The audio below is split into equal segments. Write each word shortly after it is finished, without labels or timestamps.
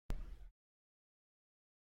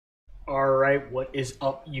All right, what is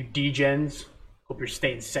up, you degens? Hope you're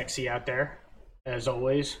staying sexy out there. As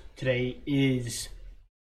always, today is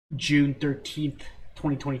June 13th,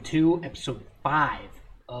 2022, episode 5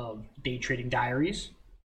 of Day Trading Diaries.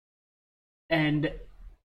 And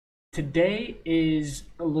today is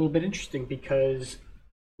a little bit interesting because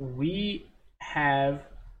we have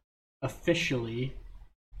officially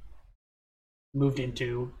moved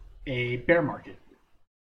into a bear market.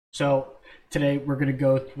 So today we're going to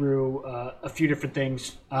go through a few different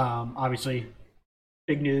things. Obviously,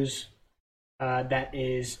 big news that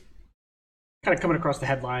is kind of coming across the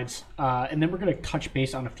headlines, and then we're going to touch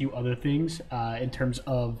base on a few other things in terms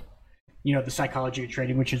of the psychology of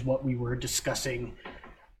trading, which is what we were discussing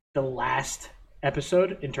the last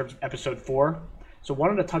episode in terms of episode 4. So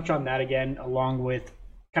wanted to touch on that again, along with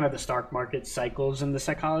kind of the stock market cycles and the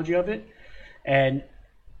psychology of it, and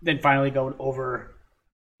then finally going over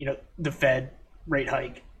the Fed rate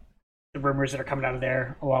hike, the rumors that are coming out of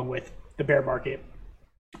there, along with the bear market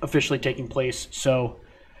officially taking place. So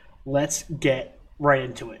let's get right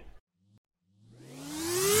into it.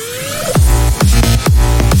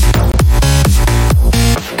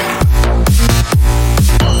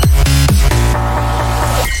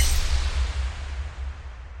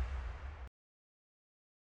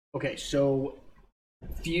 Okay, so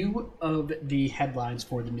few of the headlines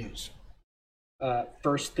for the news.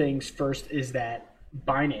 First things first is that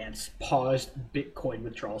Binance paused Bitcoin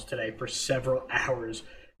withdrawals today for several hours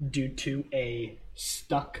due to a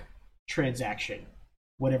stuck transaction,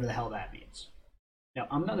 whatever the hell that means. Now,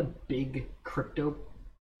 I'm not a big crypto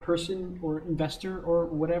person or investor or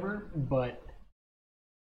whatever, but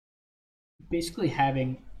basically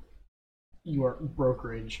having your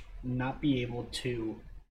brokerage not be able to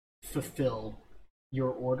fulfill your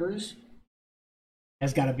orders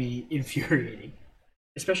has got to be infuriating,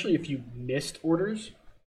 especially if you missed orders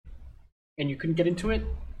and you couldn't get into it.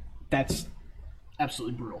 That's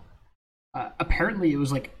absolutely brutal. Apparently, it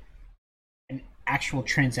was like an actual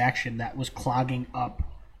transaction that was clogging up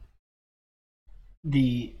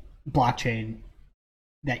the blockchain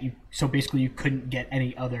so basically you couldn't get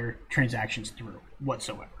any other transactions through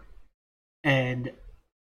whatsoever. And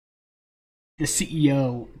the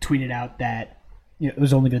CEO tweeted out that it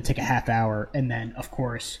was only going to take a half hour, and then of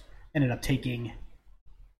course ended up taking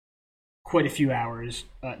quite a few hours.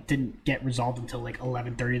 Didn't get resolved until like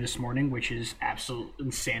 11:30 this morning, which is absolute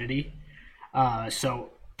insanity.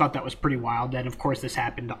 So thought that was pretty wild. Then of course this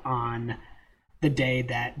happened on the day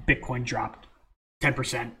that Bitcoin dropped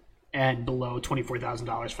 10% and below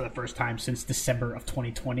 $24,000 for the first time since December of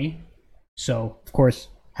 2020. So of course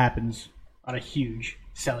happens on a huge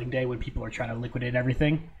selling day when people are trying to liquidate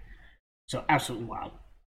everything. So absolutely wild.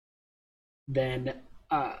 Then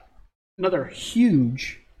another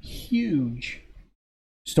huge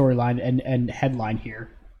storyline and headline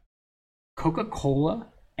here. Coca-Cola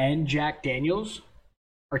and Jack Daniels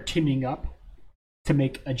are teaming up to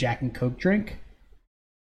make a Jack and Coke drink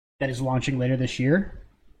that is launching later this year.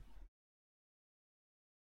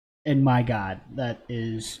 And my God, that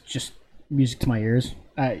is just music to my ears.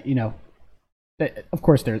 Of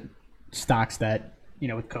course, there are stocks that,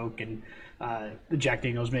 with Coke and the Jack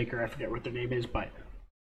Daniels maker, I forget what their name is, but,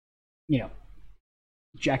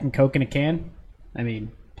 Jack and Coke in a can. I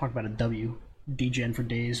mean, talk about a W. DGen for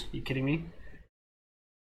days. Are you kidding me?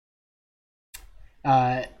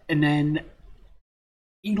 And then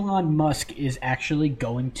Elon Musk is actually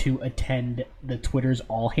going to attend the Twitter's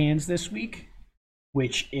All Hands this week,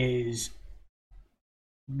 which is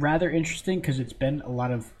rather interesting because it's been a lot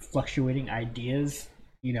of fluctuating ideas,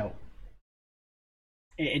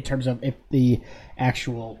 in terms of if the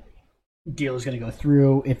actual deal is going to go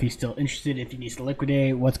through, if he's still interested, if he needs to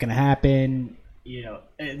liquidate, what's going to happen.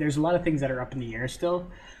 There's a lot of things that are up in the air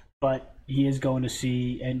still, but he is going to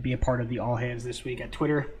see and be a part of the All Hands this week at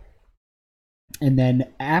Twitter. And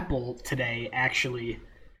then Apple today actually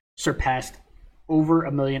surpassed over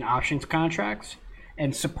 1 million options contracts.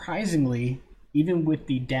 And surprisingly, even with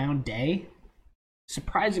the down day,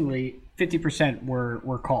 50%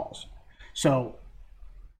 were calls. So,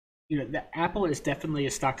 the Apple is definitely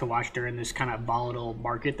a stock to watch during this kind of volatile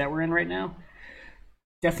market that we're in right now.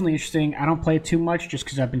 Definitely interesting. I don't play it too much just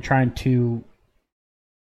because I've been trying to,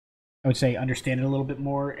 I would say, understand it a little bit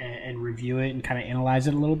more and review it and kind of analyze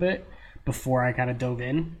it a little bit before I kind of dove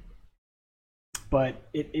in. But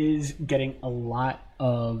it is getting a lot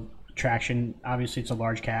of traction. Obviously, it's a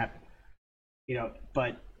large cap,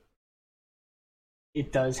 but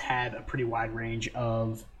it does have a pretty wide range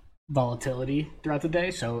of volatility throughout the day.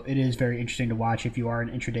 So it is very interesting to watch if you are an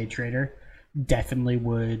intraday trader. definitely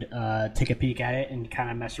would take a peek at it and kind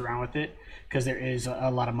of mess around with it because there is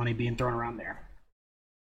a lot of money being thrown around there.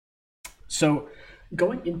 So,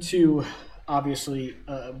 going into obviously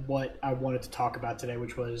what I wanted to talk about today,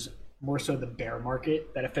 which was more so the bear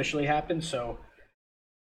market that officially happened. So,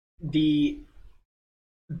 the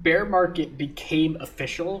bear market became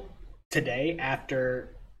official today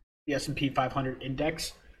after the S&P 500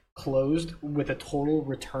 index closed with a total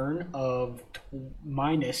return of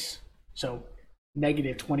minus, so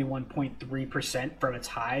negative 21.3% from its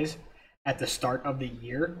highs at the start of the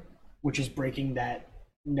year, which is breaking that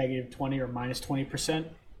negative 20 or minus 20%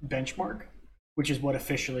 benchmark, which is what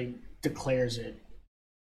officially declares it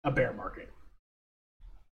a bear market.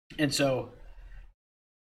 And so,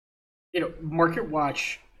 Market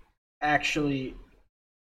Watch actually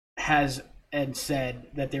has and said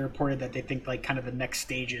that they reported that they think like kind of the next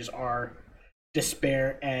stages are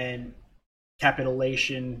despair and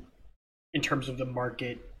capitulation in terms of the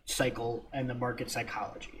market cycle and the market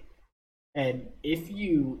psychology. And if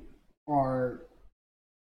you are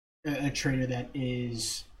a trader that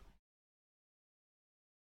is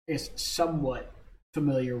somewhat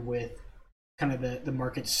familiar with kind of the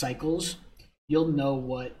market cycles, you'll know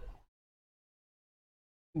what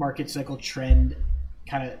market cycle trend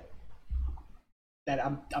kind of that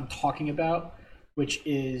I'm talking about, which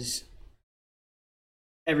is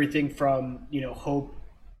everything from hope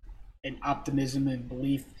and optimism and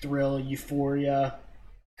belief, thrill, euphoria,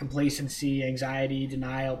 complacency, anxiety,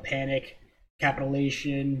 denial, panic,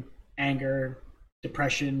 capitulation, anger,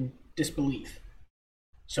 depression, disbelief.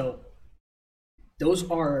 So those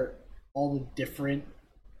are all the different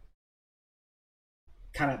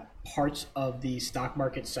kind of parts of the stock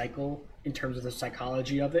market cycle in terms of the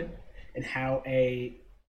psychology of it and how a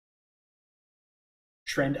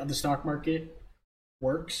trend of the stock market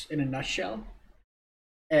works in a nutshell.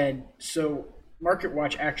 And so Market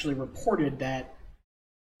Watch actually reported that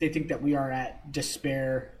they think that we are at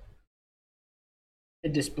despair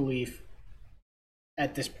and disbelief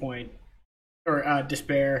at this point, or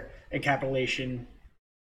despair and capitulation,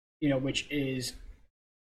 which is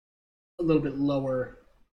a little bit lower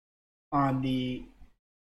on the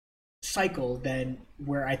cycle than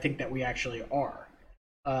where I think that we actually are.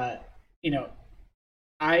 I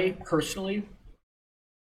personally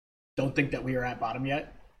don't think that we are at bottom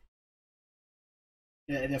yet.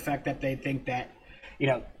 The fact that they think that,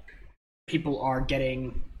 people are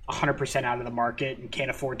getting 100% out of the market and can't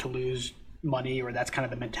afford to lose money, or that's kind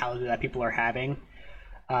of the mentality that people are having,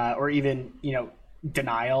 or even,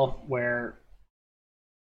 denial where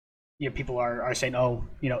people are saying, oh,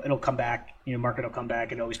 it'll come back, market will come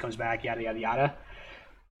back, it always comes back, yada yada yada.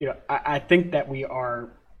 I think that we are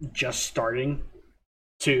just starting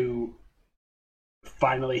to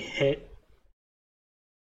finally hit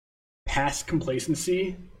past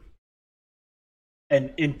complacency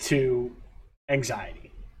and into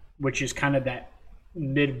anxiety, which is kind of that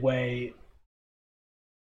midway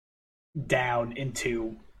down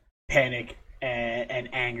into panic and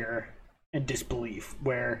anger and disbelief,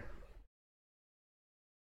 where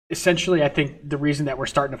essentially I think the reason that we're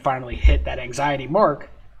starting to finally hit that anxiety mark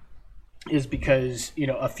is because,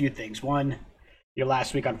 a few things. One,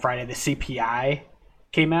 last week on Friday, the CPI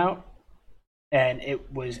came out and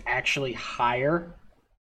it was actually higher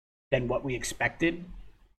than what we expected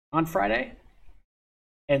on Friday.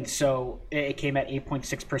 And so it came at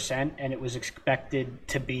 8.6%, and it was expected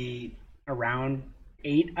to be around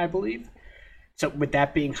 8, I believe. So with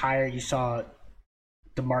that being higher, you saw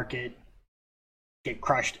the market get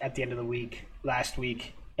crushed at the end of the week last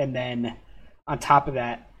week. And then on top of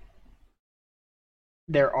that,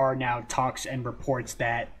 there are now talks and reports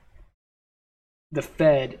that the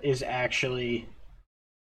Fed is actually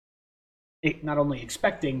not only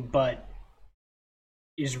expecting, but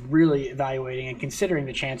is really evaluating and considering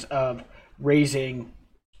the chance of raising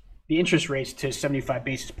the interest rates to 75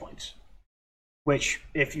 basis points, which,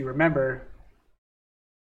 if you remember,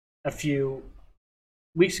 a few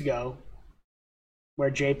weeks ago, where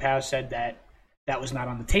Jay Powell said that that was not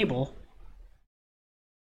on the table,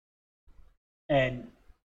 and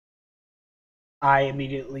I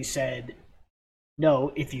immediately said,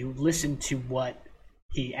 no, if you listen to what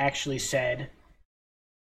he actually said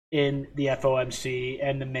in the FOMC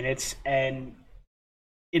and the minutes and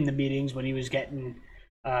in the meetings when he was getting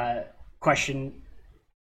questioned,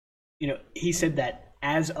 he said that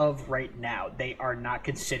as of right now, they are not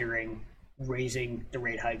considering raising the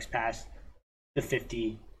rate hikes past the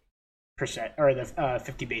 50% or the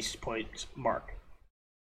 50 basis points mark.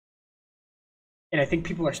 And I think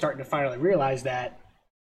people are starting to finally realize that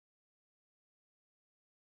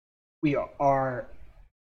we are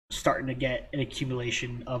starting to get an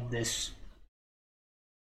accumulation of this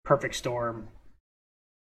perfect storm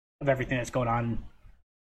of everything that's going on,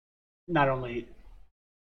 not only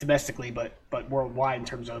domestically but worldwide in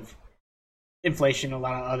terms of inflation, a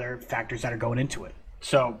lot of other factors that are going into it.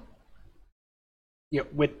 So,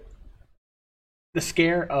 with the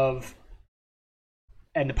scare of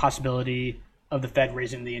and the possibility of the Fed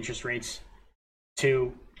raising the interest rates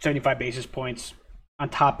to 75 basis points on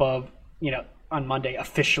top of, on Monday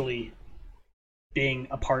officially being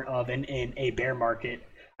a part of and in a bear market,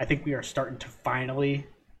 I think we are starting to finally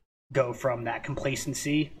go from that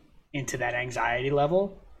complacency into that anxiety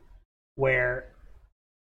level where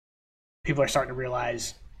people are starting to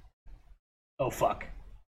realize, oh fuck,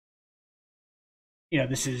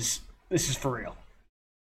 this is for real.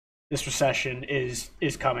 This recession is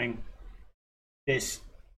coming.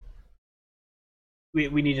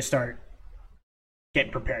 We need to start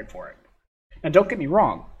getting prepared for it. Now, don't get me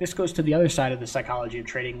wrong. This goes to the other side of the psychology of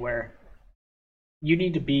trading, where you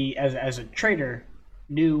need to be, as a trader,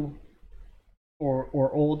 new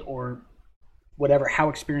or old or whatever, how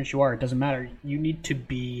experienced you are, it doesn't matter. You need to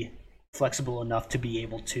be flexible enough to be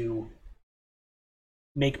able to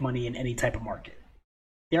make money in any type of market.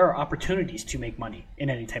 There are opportunities to make money in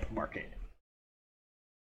any type of market.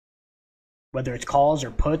 Whether it's calls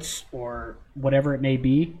or puts or whatever it may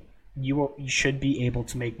be, you should be able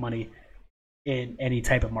to make money in any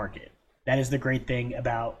type of market. That is the great thing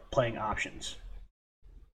about playing options.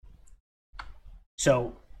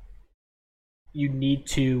 So you need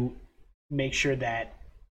to make sure that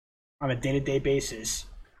on a day-to-day basis,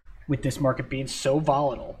 with this market being so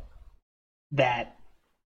volatile, that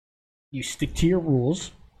you stick to your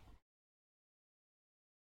rules,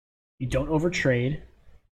 you don't overtrade,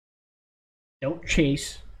 don't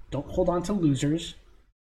chase, don't hold on to losers,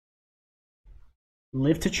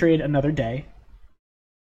 live to trade another day,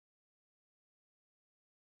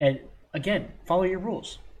 and again, follow your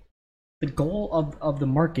rules. The goal of the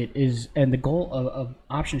market is, and the goal of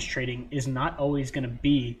options trading is not always going to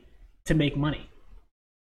be to make money.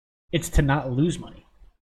 It's to not lose money.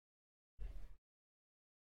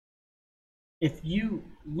 If you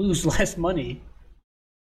lose less money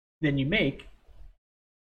than you make,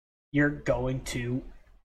 you're going to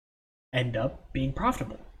end up being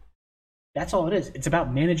profitable. That's all it is. It's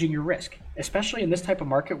about managing your risk, especially in this type of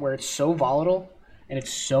market where it's so volatile and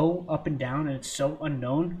it's so up and down and it's so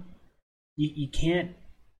unknown. You can't,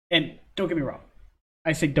 and don't get me wrong,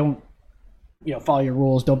 I say don't, follow your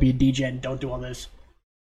rules, don't be a degen, don't do all this.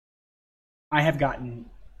 I have gotten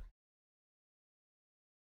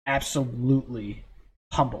absolutely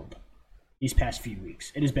humbled these past few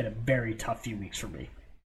weeks. It has been a very tough few weeks for me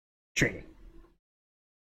trading.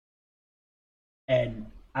 And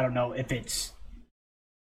I don't know if it's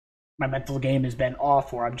my mental game has been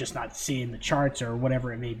off or I'm just not seeing the charts or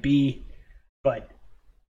whatever it may be, but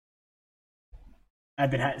I've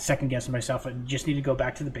been second guessing myself and just need to go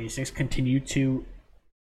back to the basics, continue to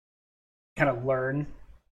kind of learn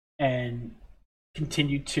and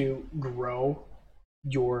continue to grow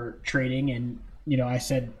your trading. And, I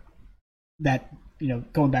said that,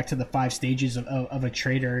 going back to the 5 stages of a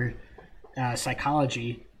trader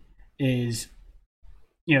psychology is,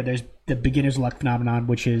 there's the beginner's luck phenomenon,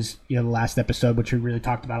 which is, the last episode, which we really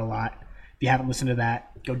talked about a lot. If you haven't listened to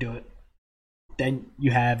that, go do it. Then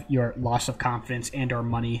you have your loss of confidence and or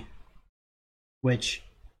money, which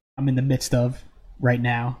I'm in the midst of right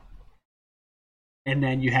now. And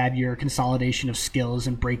then you have your consolidation of skills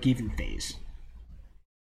and break-even phase.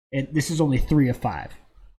 And this is only 3 of 5.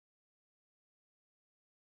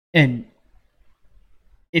 And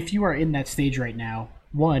if you are in that stage right now,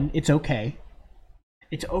 1, it's okay.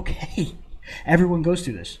 It's okay. Everyone goes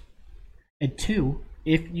through this. And 2,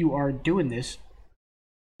 if you are doing this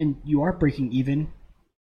and you are breaking even,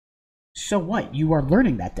 so what? You are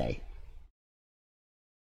learning that day.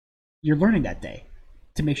 You're learning that day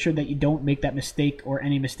to make sure that you don't make that mistake or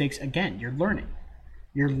any mistakes again. You're learning.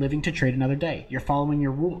 You're living to trade another day. You're following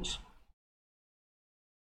your rules.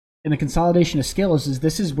 And the consolidation of skills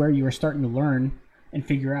this is where you are starting to learn and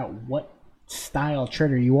figure out what style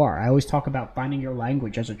trader you are. I always talk about finding your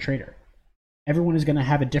language as a trader. Everyone is going to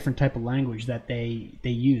have a different type of language that they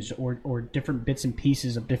use or different bits and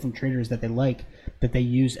pieces of different traders that they like that they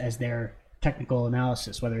use as their technical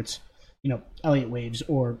analysis, whether it's, Elliott waves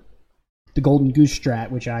or the golden goose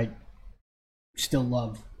strat, which I still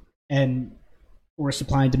love, and or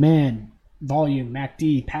supply and demand, volume,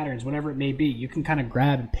 MACD, patterns, whatever it may be. You can kind of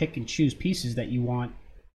grab and pick and choose pieces that you want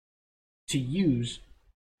to use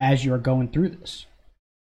as you're going through this.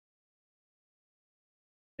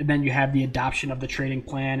 And then you have the adoption of the trading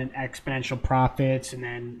plan and exponential profits, and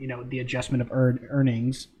then the adjustment of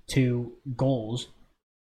earnings to goals,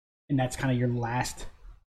 and that's kind of your last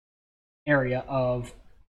area of,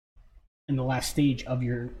 in the last stage of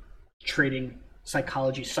your trading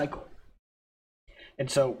psychology cycle. And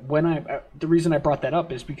so the reason I brought that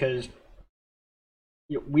up is because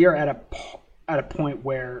we are at a point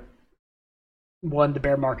where, one, the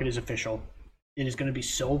bear market is official. It is going to be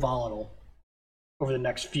so volatile over the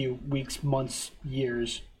next few weeks, months,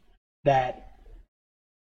 years, that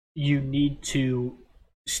you need to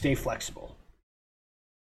stay flexible.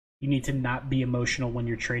 You need to not be emotional when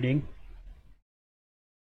you're trading.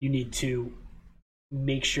 You need to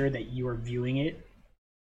make sure that you are viewing it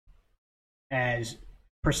as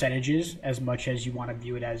percentages as much as you want to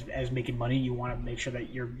view it as making money. You want to make sure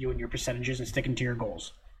that you're viewing your percentages and sticking to your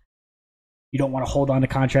goals. You don't want to hold on to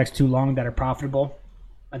contracts too long that are profitable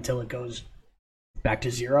until it goes back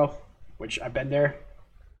to zero, which I've been there.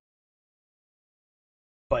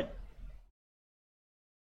 But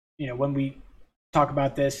when we talk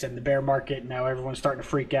about this and the bear market, now everyone's starting to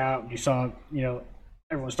freak out. You saw,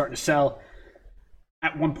 everyone's starting to sell.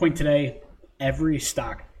 At one point today, every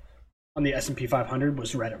stock on the S&P 500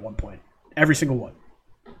 was red at one point. Every single one.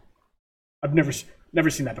 I've never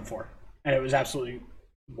seen that before, and it was absolutely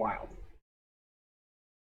wild.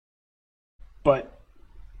 But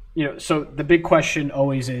so the big question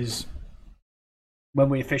always is, when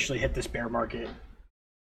we officially hit this bear market,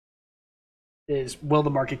 is will the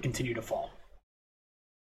market continue to fall?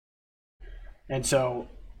 And so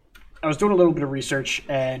I was doing a little bit of research,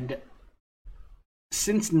 and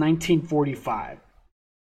since 1945,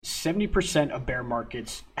 70% of bear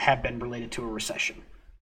markets have been related to a recession.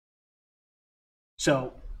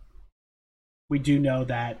 So we do know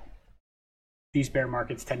that these bear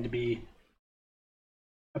markets tend to be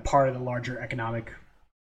a part of the larger economic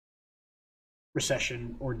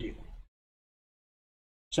recession ordeal.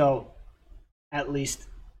 So at least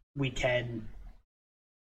we can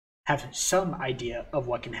have some idea of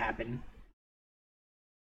what can happen.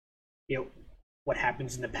 What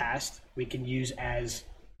happens in the past, we can use as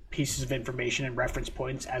pieces of information and reference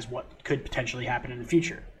points as what could potentially happen in the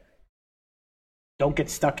future. Don't get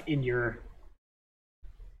stuck in your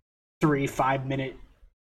 3-5 minute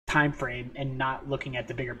time frame and not looking at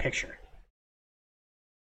the bigger picture.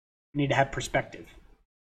 You need to have perspective.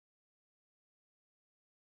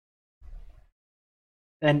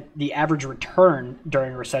 And the average return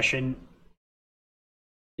during a recession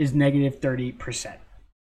is negative 30%.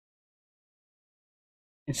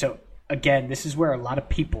 And so, again, this is where a lot of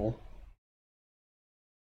people,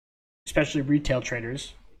 especially retail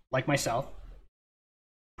traders like myself,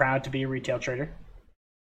 proud to be a retail trader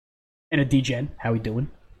and a DGen, how we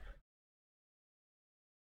doing?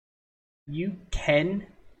 You can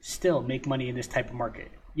still make money in this type of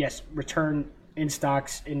market. Yes, return in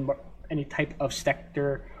stocks, in any type of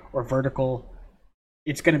sector or vertical,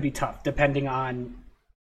 it's going to be tough depending on,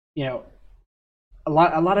 a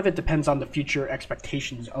lot of it depends on the future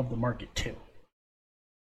expectations of the market too.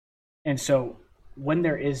 And so when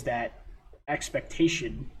there is that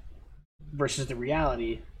expectation versus the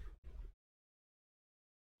reality,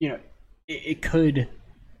 it could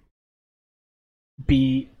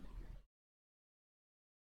be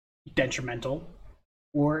detrimental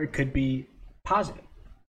or it could be positive.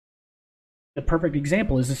 The perfect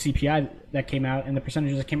example is the CPI that came out and the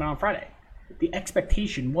percentages that came out on Friday. The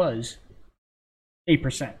expectation was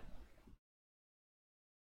 8%.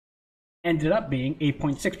 Ended up being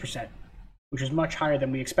 8.6%, which was much higher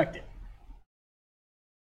than we expected.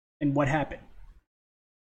 And what happened?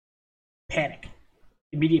 Panic.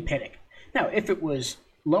 Immediate panic. Now, if it was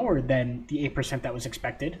lower than the 8% that was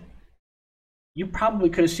expected, you probably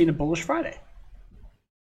could have seen a bullish Friday.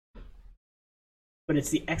 But it's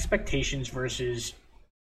the expectations versus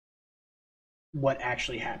what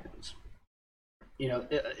actually happens.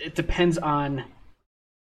 It depends on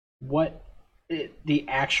what the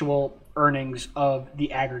actual earnings of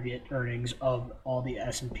the aggregate earnings of all the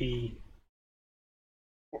S&P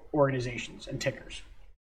organizations and tickers.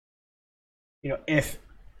 If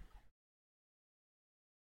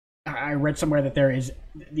I read somewhere that there is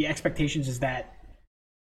the expectations is that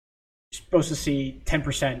you're supposed to see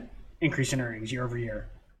 10% increase in earnings year over year,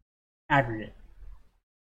 aggregate.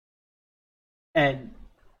 And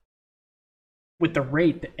with the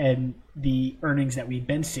rate and the earnings that we've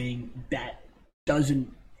been seeing, that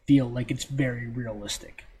doesn't feel like it's very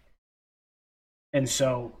realistic. And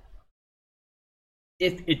so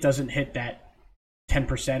if it doesn't hit that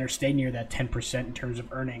 10% or stay near that 10% in terms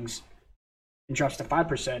of earnings and drops to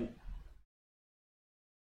 5%,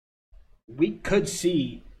 we could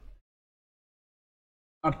see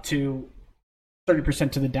up to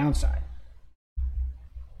 30% to the downside.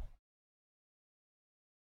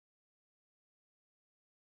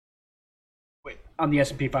 Wait, on the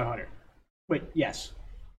S&P 500. Wait, yes.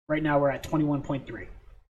 Right now we're at 21.3.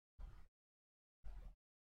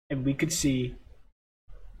 And we could see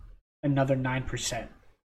another 9%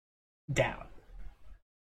 down.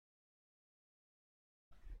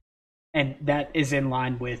 And that is in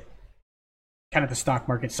line with kind of the stock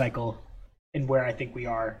market cycle and where I think we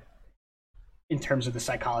are in terms of the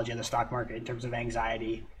psychology of the stock market, in terms of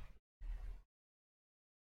anxiety.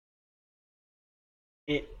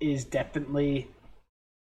 It is definitely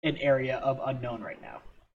an area of unknown right now.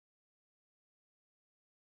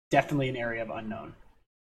 Definitely an area of unknown.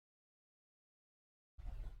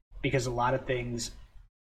 Because a lot of things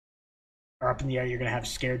are up in the air. You're going to have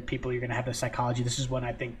scared people. You're going to have the psychology. This is when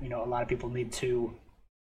I think, a lot of people need to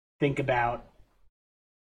think about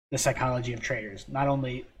the psychology of traders. Not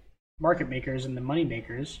only market makers and the money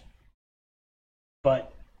makers,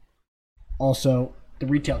 but also the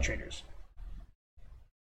retail traders.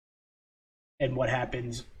 And what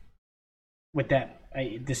happens with them.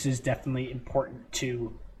 This is definitely important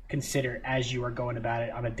to consider as you are going about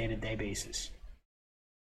it on a day-to-day basis.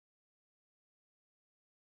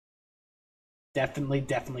 Definitely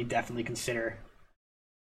consider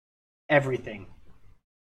everything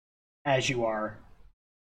as you are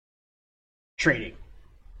trading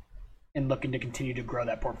and looking to continue to grow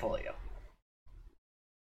that portfolio.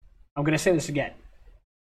 I'm going to say this again.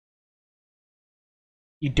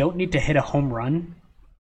 You don't need to hit a home run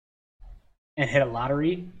and hit a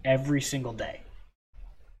lottery every single day.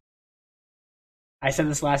 I said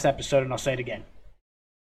this last episode and I'll say it again.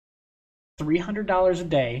 $300 a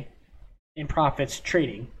day in profits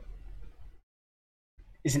trading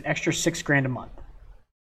is an extra $6,000 a month.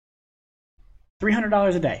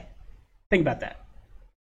 $300 a day. Think about that.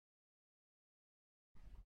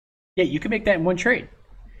 Yeah, you can make that in one trade.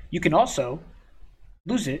 You can also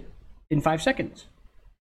lose it in 5 seconds.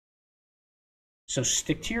 So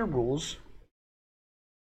stick to your rules.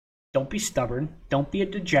 Don't be stubborn. Don't be a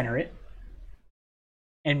degenerate.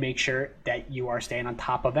 And make sure that you are staying on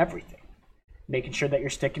top of everything. Making sure that you're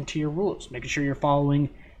sticking to your rules. Making sure you're following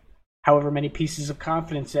however many pieces of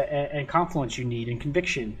confidence and confluence you need and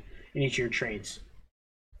conviction in each of your trades.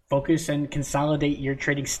 Focus and consolidate your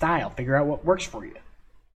trading style. Figure out what works for you.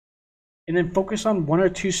 And then focus on 1 or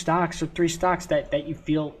 2 stocks or 3 stocks that you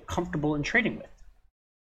feel comfortable in trading with.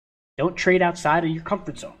 Don't trade outside of your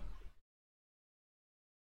comfort zone.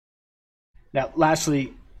 Now,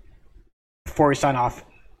 lastly, before we sign off,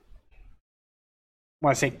 I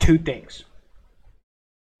want to say 2 things.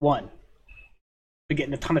 1, been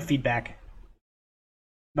getting a ton of feedback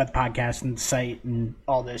about the podcast and the site and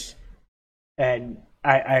all this. And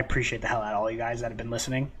I appreciate the hell out of all you guys that have been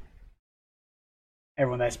listening.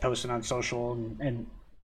 Everyone that's posting on social and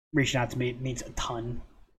reaching out to me means a ton.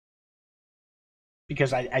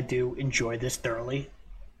 Because I do enjoy this thoroughly.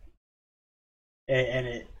 And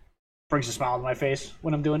it brings a smile to my face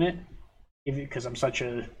when I'm doing it. Because I'm such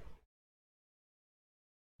a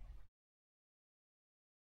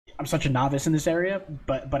novice in this area,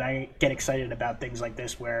 but I get excited about things like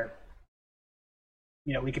this where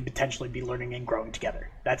we could potentially be learning and growing together.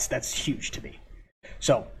 That's huge to me.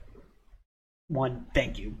 So 1,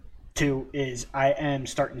 thank you. 2 is I am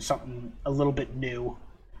starting something a little bit new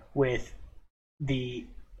with the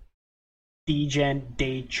DGen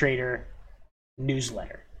Day Trader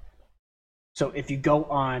newsletter. So if you go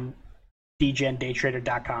on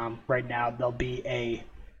dgendaytrader.com right now, there'll be a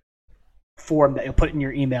form that you'll put in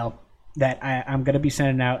your email that I'm going to be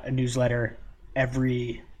sending out a newsletter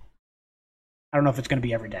every, I don't know if it's going to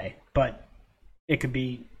be every day, but it could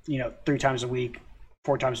be, 3 times a week,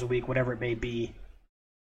 4 times a week, whatever it may be,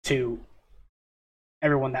 to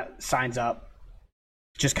everyone that signs up,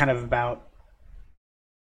 just kind of about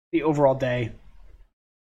the overall day,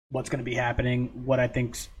 what's going to be happening, what I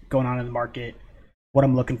think's going on in the market, what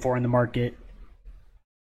I'm looking for in the market,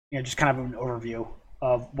 just kind of an overview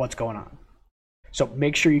of what's going on. So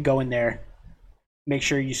make sure you go in there. Make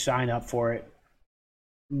sure you sign up for it.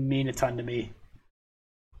 Mean a ton to me.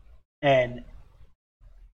 And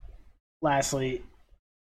lastly,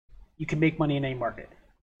 you can make money in any market.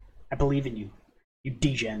 I believe in you. You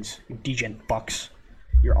degens. You degen fucks.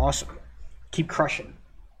 You're awesome. Keep crushing.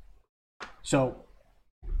 So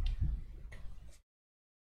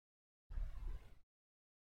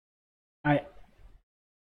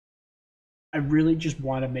I really just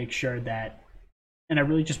want to make sure that, and I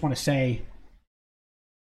really just want to say,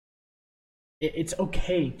 it's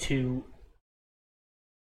okay to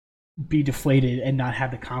be deflated and not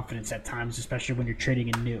have the confidence at times, especially when you're trading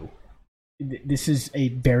in new. This is a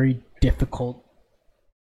very difficult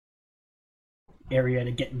area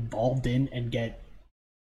to get involved in and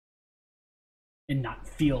not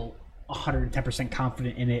feel 110%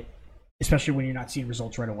 confident in it, especially when you're not seeing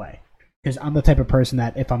results right away. Because I'm the type of person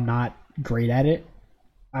that if I'm not great at it,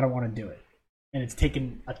 I don't want to do it. And it's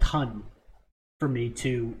taken a ton for me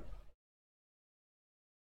to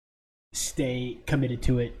stay committed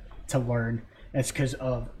to it, to learn. That's because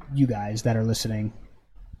of you guys that are listening,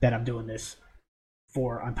 that I'm doing this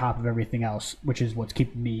for on top of everything else, which is what's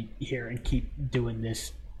keeping me here and keep doing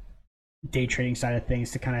this day trading side of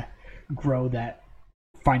things to kind of grow that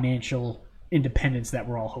financial independence that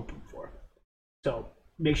we're all hoping for. So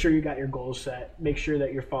make sure you got your goals set. Make sure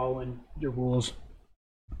that you're following your rules.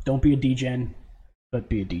 Don't be a degen, but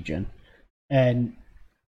be a degen. And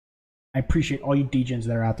I appreciate all you degens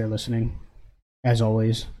that are out there listening. As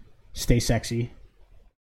always, stay sexy.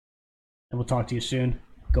 And we'll talk to you soon.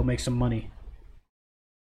 Go make some money.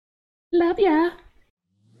 Love ya.